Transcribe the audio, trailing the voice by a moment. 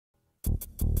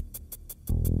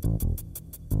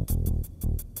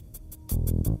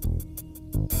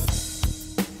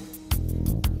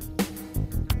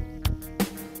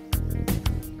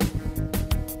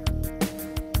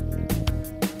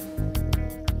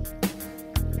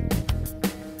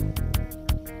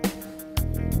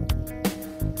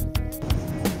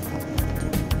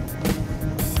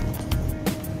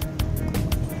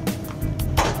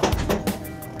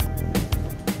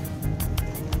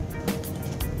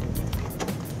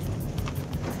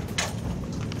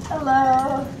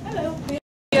Hello. Hello.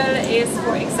 Here is,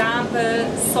 for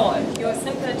example, salt, your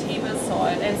simple table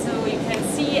salt, and so you can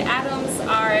see atoms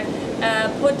are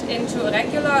put into a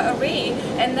regular array,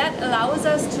 and that allows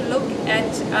us to look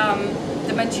at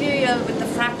the material with the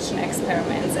fraction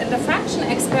experiments. And the fraction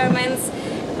experiments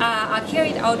are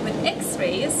carried out with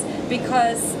X-rays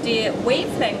because the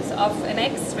wavelength of an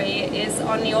X-ray is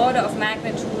on the order of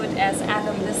magnitude as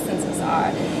atom distances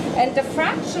are. And the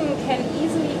fraction can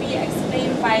easily be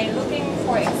explained by looking,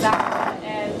 for example,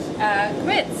 at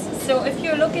grids. So if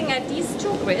you're looking at these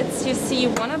two grids, you see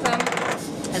one of them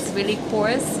is really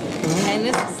coarse, and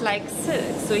this is like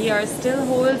silk. So here are still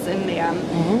holes in there.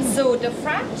 So the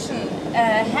fraction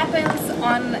happens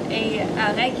on a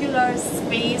regular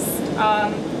spaced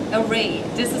array.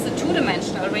 This is a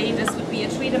two-dimensional array, this would be a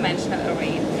three-dimensional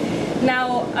array.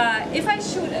 Now, if I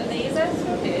shoot a laser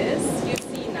through this, you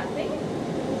see nothing.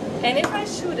 And if I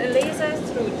shoot a laser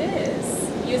through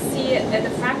this, you see a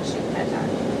diffraction pattern.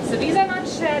 So these are not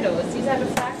shadows, these are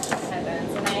diffraction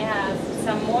patterns. And I have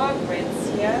some more grids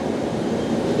here.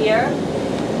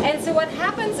 And so what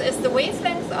happens is the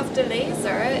wavelength of the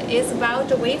laser is about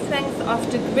the wavelength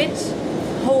of the grid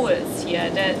holes here,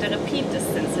 the repeat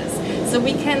distances. So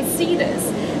we can see this.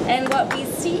 And what we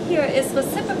see here is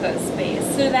reciprocal space.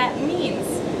 So that means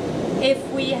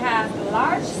if we have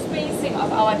large spacing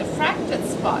of our diffracted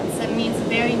spots, that means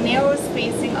very narrow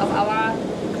spacing of our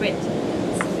grid.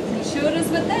 So we can show this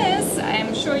with this.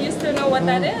 I'm sure you still know what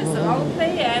that is, a long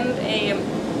play and a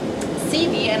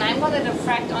CV, and I'm going to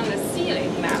diffract on the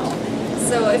ceiling now.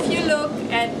 So if you look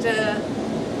at the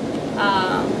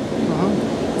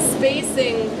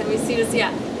spacing, can we see this?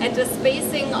 Yeah, at the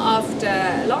spacing of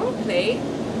the long play,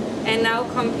 and now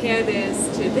compare this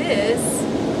to this,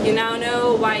 you now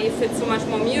know why you fit so much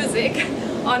more music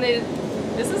on it.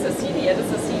 This is a CD, this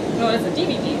is a CD, no, it's a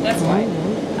DVD, that's why.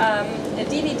 A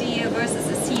DVD versus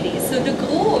a CD. So the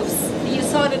grooves, you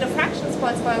saw the diffraction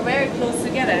spots were very close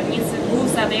together. It means the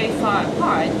grooves are very far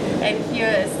apart, and here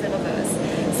is the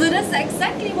reverse. So that's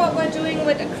exactly what we're doing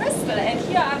with a crystal, and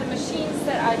here are the machines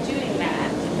that are doing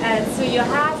that. And so you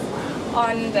have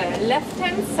on the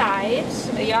left-hand side,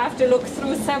 you have to look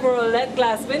through several LED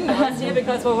glass windows here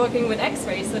because we're working with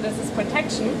X-rays, so this is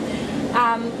protection.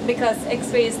 Because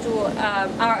X-rays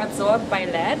are absorbed by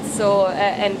LED, so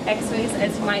and X-rays,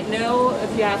 as you might know,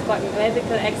 if you have gotten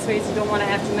medical X-rays, you don't want to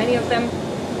have too many of them.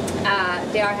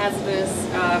 They are hazardous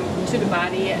to the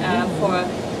body for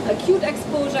acute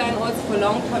exposure and also for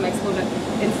long-term exposure.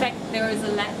 In fact, there is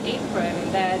a LED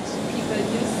apron that people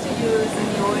used to use in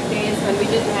the old days when we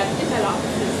didn't have interlock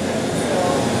systems.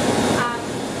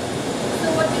 So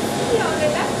what you see on the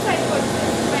left side for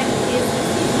this friend is the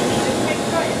CCD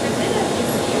detector. In the middle you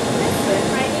see a crystal, a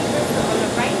tiny crystal. On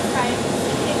the right side you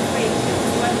see the X-ray tube.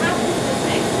 So what happens is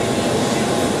the X-ray tube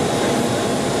shoots the crystal.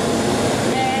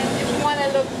 And if you want to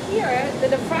look here, the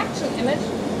diffraction image.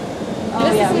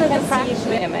 This is a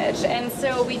diffraction image, and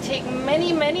so we take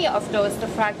many of those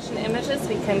diffraction images.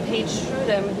 We can page through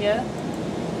them here,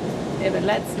 if it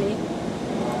lets me.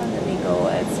 Let me go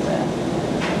elsewhere.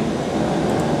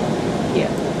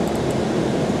 Here.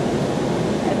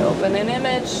 And open an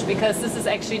image, because this is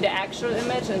actually the actual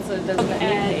image, and so it doesn't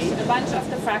add a bunch of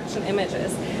diffraction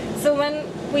images. So when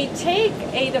we take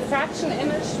a diffraction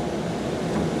image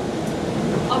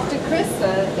of the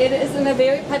crystal, it is in a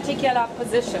very particular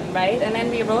position, right? And then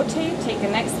we rotate, take the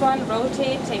next one,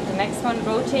 rotate, take the next one,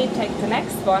 rotate, take the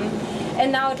next one.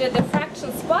 And now the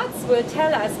diffraction spots will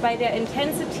tell us by their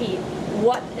intensity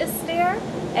what is there,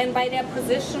 and by their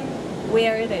position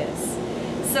where it is.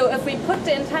 So if we put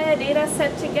the entire data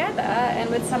set together, and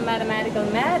with some mathematical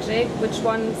magic, which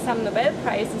won some Nobel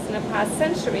Prizes in the past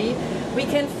century, we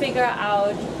can figure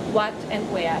out what and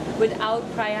where without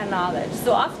prior knowledge.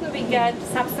 So often we get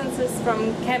substances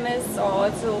from chemists or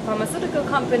also pharmaceutical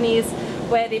companies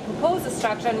where they propose a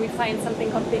structure and we find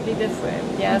something completely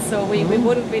different. Yeah, so we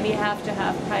wouldn't really have to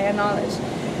have prior knowledge.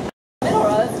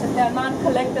 Minerals, if they're not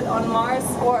collected on Mars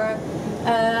or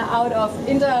out of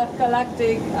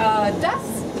intergalactic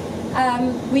dust,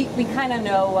 we kind of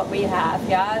know what we have,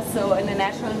 yeah, so in the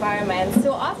natural environment.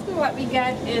 So often what we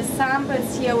get is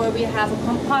samples here where we have a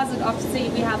composite of, say,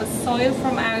 we have a soil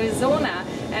from Arizona,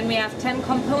 and we have 10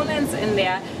 components in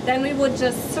there, then we would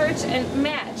just search and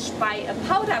match by a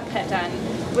powder pattern,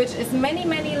 which is many,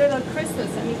 many little crystals.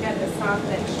 Let me get a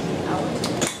sample actually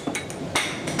out.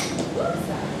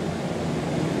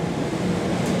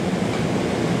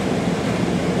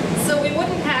 So we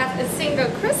wouldn't have a single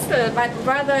crystal, but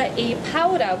rather a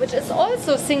powder, which is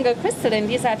also single crystalline.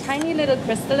 These are tiny little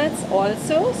crystallets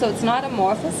also, so it's not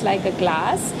amorphous like a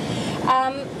glass.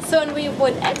 So we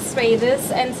would X-ray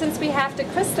this, and since we have the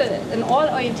crystal in all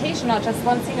orientation, not just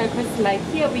one single crystal like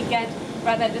here, we get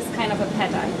rather this kind of a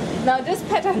pattern. Now this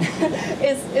pattern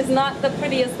is not the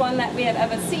prettiest one that we have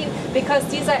ever seen, because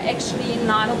these are actually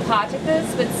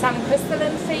nanoparticles with some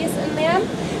crystalline phase in there.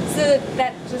 So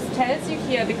that just tells you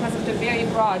here, because of the very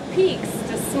broad peaks,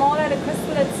 the smaller the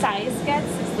crystallite size gets,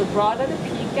 the broader the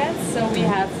peak gets. So we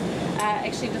have,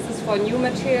 actually this is for new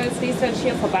materials research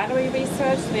here, for battery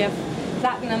research. So we have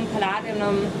platinum,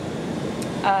 palladium,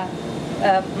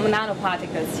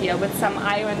 nanoparticles here with some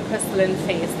iron crystalline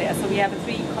phase there. So we have a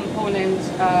 3-component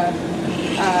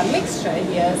mixture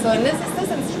here. So and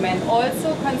this instrument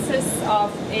also consists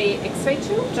of a X-ray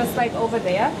tube, just like over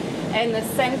there, and the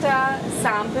center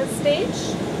sample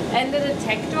stage, and the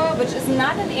detector, which is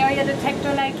not an area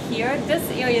detector like here. This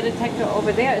area detector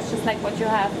over there is just like what you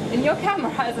have in your camera.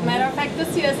 As a matter of fact,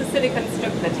 this here is a silicon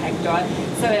strip detector.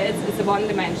 So it's a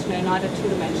one-dimensional, not a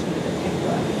two-dimensional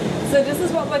detector. So this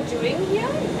is what we're doing here,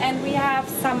 and we have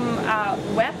some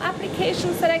web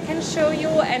applications that I can show you.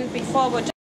 And before we're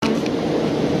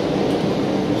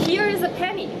here is a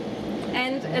penny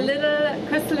and a little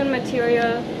crystalline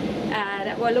material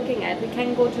that we're looking at. We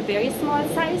can go to very small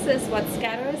sizes. What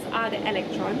scatters are the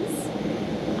electrons.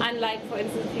 Unlike, for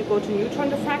instance, if you go to neutron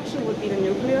diffraction, would be the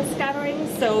nuclear scattering.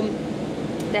 So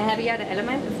the heavier the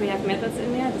element, if we have metals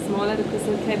in there, the smaller the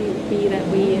crystal can be that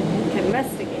we can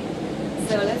investigate.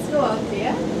 So let's go out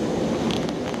there.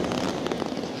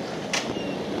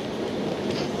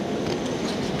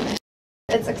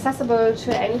 It's accessible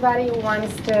to anybody who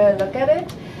wants to look at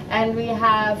it. And we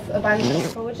have a bunch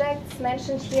of projects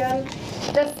mentioned here.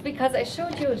 Just because I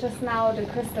showed you just now the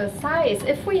crystal size,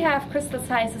 if we have crystal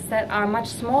sizes that are much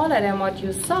smaller than what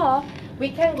you saw, we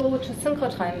can go to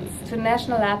synchrotrons, to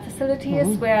national lab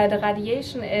facilities where the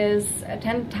radiation is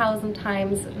 10,000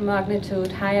 times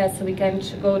magnitude higher, so we can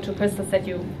go to crystals that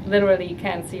you literally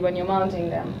can't see when you're mounting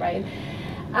them, right?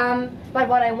 But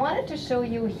what I wanted to show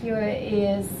you here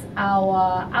is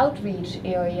our outreach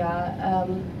area,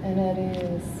 and it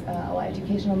is our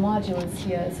educational modules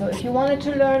here. So if you wanted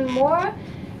to learn more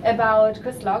about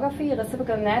crystallography,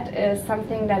 reciprocal net is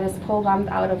something that is programmed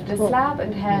out of this lab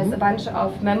and has a bunch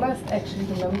of members. Actually,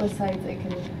 the member sites I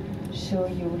can show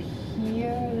you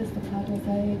here. This is the partner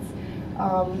sites.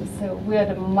 So we are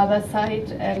the mother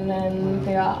site, and then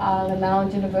there are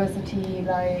renowned university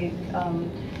like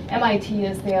MIT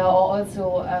is there, or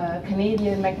also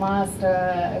Canadian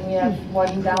McMaster, and we have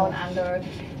one down under.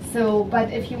 So,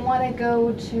 but if you want to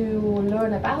go to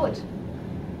learn about,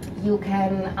 you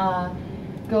can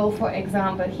go, for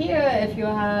example, here. If you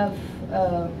have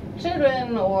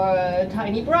children or a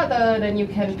tiny brother, then you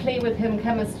can play with him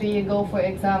chemistry. Go, for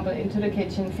example, into the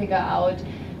kitchen, figure out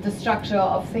the structure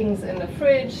of things in the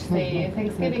fridge. Say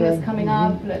Thanksgiving is coming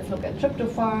up, let's look at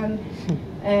tryptophan.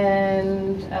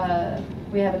 And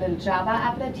we have a little Java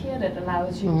applet here that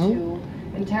allows you to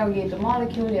interrogate the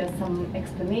molecule. There's some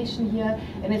explanation here.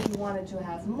 And if you wanted to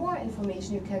have more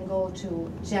information, you can go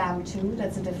to Jam2,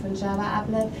 that's a different Java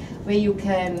applet, where you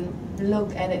can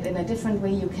look at it in a different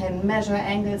way. You can measure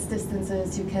angles,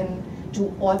 distances, you can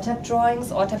do ORTEP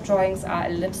drawings. ORTEP drawings are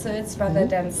ellipses rather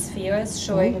than spheres,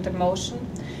 showing the motion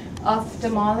of the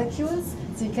molecules.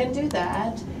 So you can do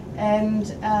that. And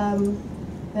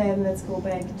then let's go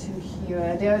back to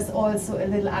here. There's also a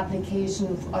little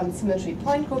application on symmetry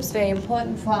point groups, very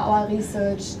important for our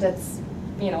research. That's,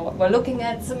 you know, what we're looking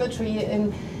at, symmetry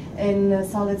in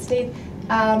solid state.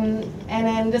 And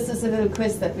then this is a little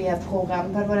quiz that we have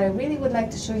programmed. But what I really would like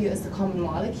to show you is the common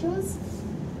molecules.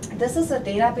 This is a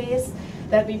database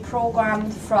that we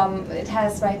programmed from. It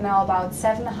has right now about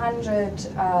 700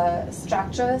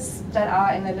 structures that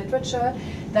are in the literature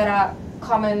that are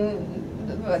common,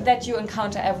 that you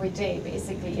encounter every day,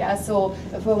 basically. Yeah. So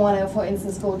if we want to, for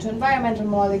instance, go to environmental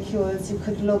molecules, you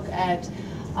could look at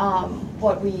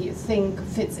what we think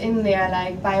fits in there,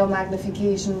 like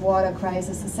biomagnification, water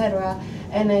crisis, etc.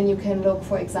 And then you can look,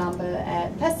 for example,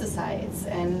 at pesticides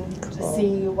and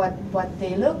see what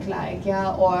they look like.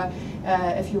 Yeah. Or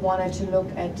if you wanted to look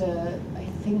at, I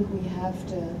think we have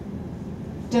the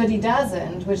Dirty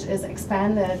Dozen, which is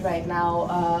expanded right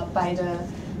now by the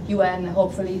UN,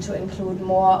 hopefully to include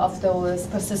more of those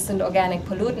persistent organic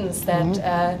pollutants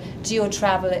that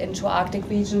geo-travel into Arctic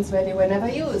regions where they were never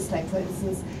used. Like, for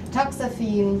instance,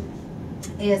 toxaphene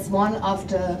is one of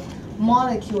the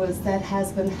molecules that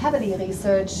has been heavily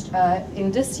researched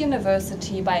in this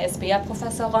university by SBA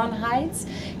professor Ron Heitz.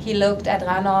 He looked at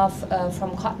runoff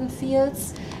from cotton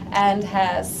fields and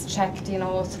has checked, you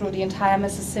know, through the entire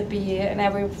Mississippi and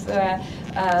everywhere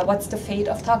what's the fate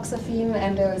of toxaphene,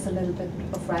 and there is a little bit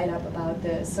of write-up about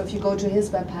this. So if you go to his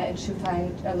webpage, you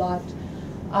find a lot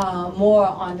more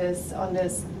on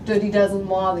this dirty dozen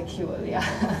molecule, yeah,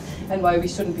 and why we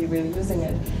shouldn't be really using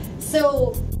it.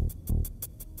 So